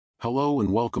Hello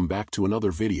and welcome back to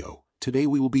another video. Today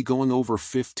we will be going over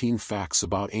 15 facts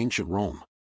about ancient Rome.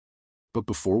 But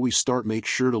before we start, make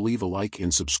sure to leave a like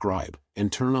and subscribe,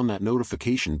 and turn on that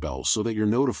notification bell so that you're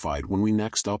notified when we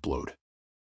next upload.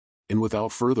 And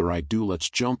without further ado,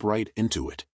 let's jump right into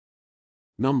it.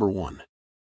 Number 1.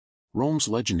 Rome's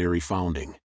legendary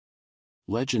founding.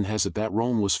 Legend has it that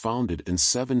Rome was founded in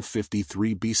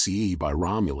 753 BCE by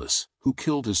Romulus, who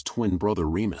killed his twin brother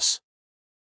Remus.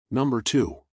 Number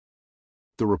 2.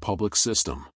 The Republic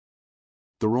system.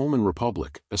 The Roman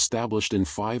Republic, established in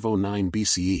 509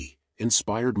 BCE,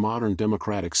 inspired modern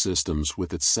democratic systems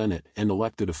with its Senate and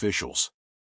elected officials.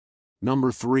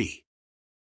 Number 3.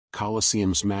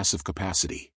 Colosseum's massive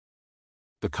capacity.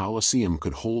 The Colosseum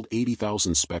could hold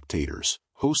 80,000 spectators,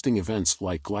 hosting events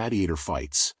like gladiator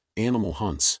fights, animal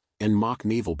hunts, and mock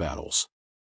naval battles.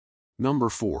 Number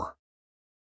 4.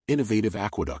 Innovative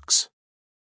aqueducts.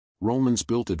 Romans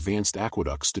built advanced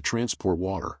aqueducts to transport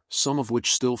water, some of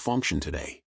which still function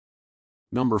today.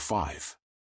 Number 5.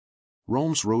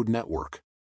 Rome's road network.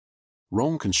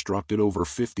 Rome constructed over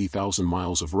 50,000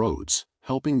 miles of roads,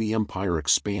 helping the empire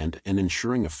expand and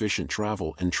ensuring efficient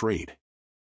travel and trade.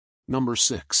 Number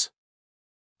 6.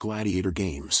 Gladiator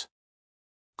games.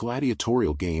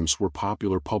 Gladiatorial games were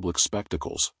popular public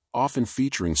spectacles, often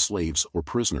featuring slaves or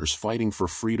prisoners fighting for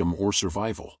freedom or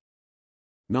survival.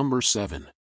 Number 7.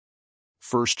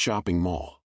 First shopping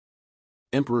mall.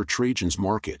 Emperor Trajan's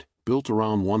Market, built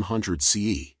around 100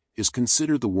 CE, is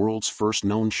considered the world's first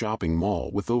known shopping mall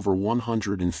with over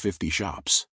 150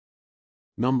 shops.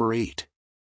 Number 8.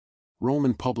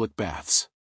 Roman public baths.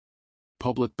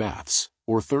 Public baths,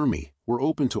 or thermae, were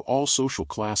open to all social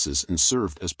classes and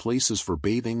served as places for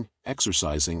bathing,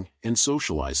 exercising, and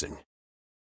socializing.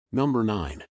 Number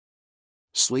 9.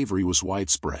 Slavery was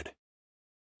widespread.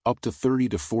 Up to 30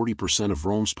 to 40% of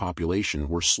Rome's population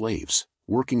were slaves,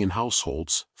 working in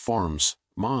households, farms,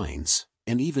 mines,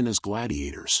 and even as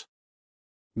gladiators.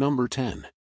 Number 10.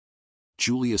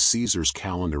 Julius Caesar's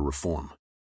calendar reform.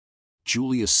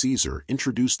 Julius Caesar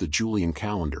introduced the Julian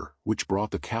calendar, which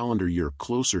brought the calendar year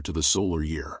closer to the solar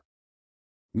year.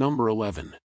 Number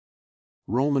 11.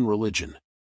 Roman religion.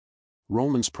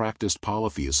 Romans practiced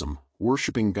polytheism,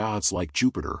 worshipping gods like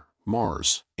Jupiter,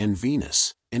 Mars, and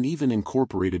Venus, and even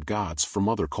incorporated gods from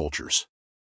other cultures.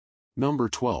 Number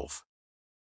 12.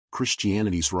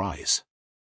 Christianity's rise.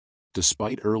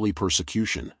 Despite early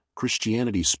persecution,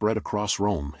 Christianity spread across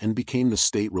Rome and became the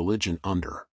state religion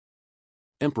under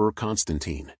Emperor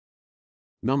Constantine.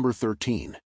 Number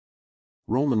 13.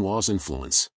 Roman law's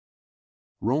influence.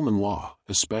 Roman law,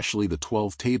 especially the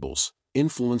 12 Tables,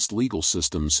 influenced legal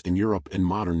systems in Europe and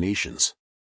modern nations.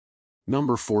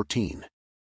 Number 14.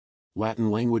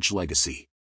 Latin language legacy.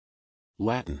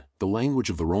 Latin, the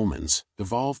language of the Romans,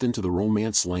 evolved into the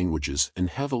Romance languages and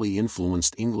heavily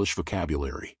influenced English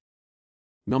vocabulary.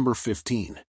 Number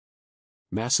 15.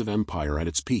 Massive empire at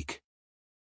its peak.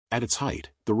 At its height,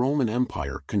 the Roman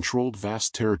Empire controlled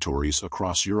vast territories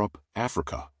across Europe,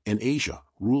 Africa, and Asia,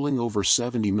 ruling over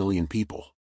 70 million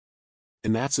people.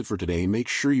 And that's it for today. Make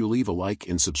sure you leave a like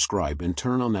and subscribe and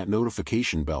turn on that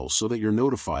notification bell so that you're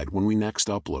notified when we next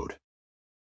upload.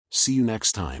 See you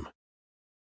next time.